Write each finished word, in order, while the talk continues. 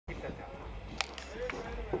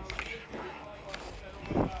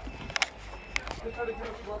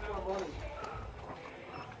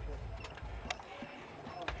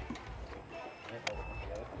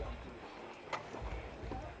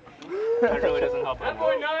That really doesn't help. That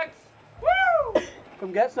boy Knox! Woo!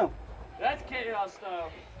 Come get some. That's chaos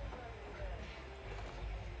style.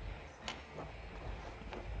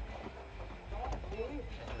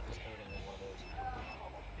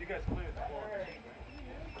 You guys cleared the floor.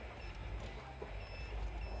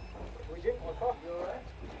 We did. You alright?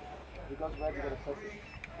 You got red, you gotta push it.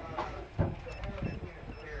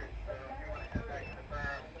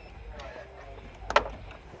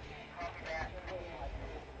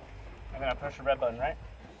 I'm gonna push the red button, right?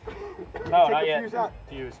 No, not yet. Fuse out.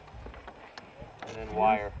 Fuse. And then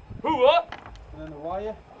wire. Who up? And then the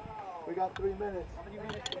wire. We got 3 minutes. How many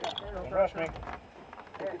minutes we got? Don't rush me.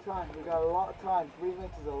 Take your time. We got a lot of time. 3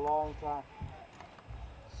 minutes is a long time.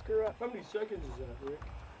 Screw up. How many seconds is that, Rick?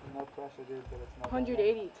 No pressure, dude, but it's not.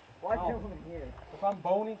 180. Why do you here? If I'm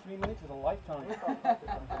boning, 3 minutes is a lifetime.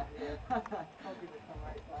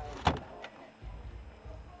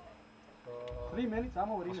 3 minutes, I'm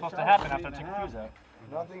already What's in the supposed to shower happen for after I 3 took and a the half. fuse out?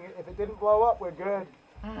 Nothing. If it didn't blow up, we're good.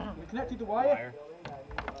 You connected the wire?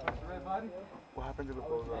 Red button? What happened to the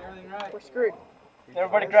blows up? Everything right? We're screwed.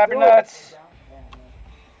 Everybody grab your nuts.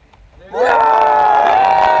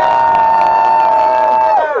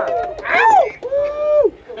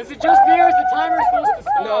 Is it just me or is the timer supposed to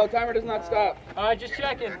stop? No, timer does not stop. Alright, just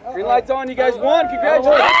checking. Green light's on. You guys won.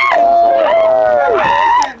 Congratulations.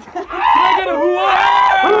 Can I get a hoo-ah?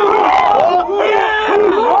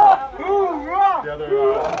 The other,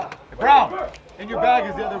 Brown, in your bag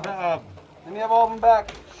is the other, Let me have all of them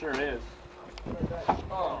back. Sure is.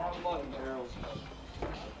 Oh, fucking barrels.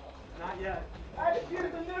 Not yet. I just used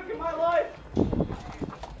the nuke in my life.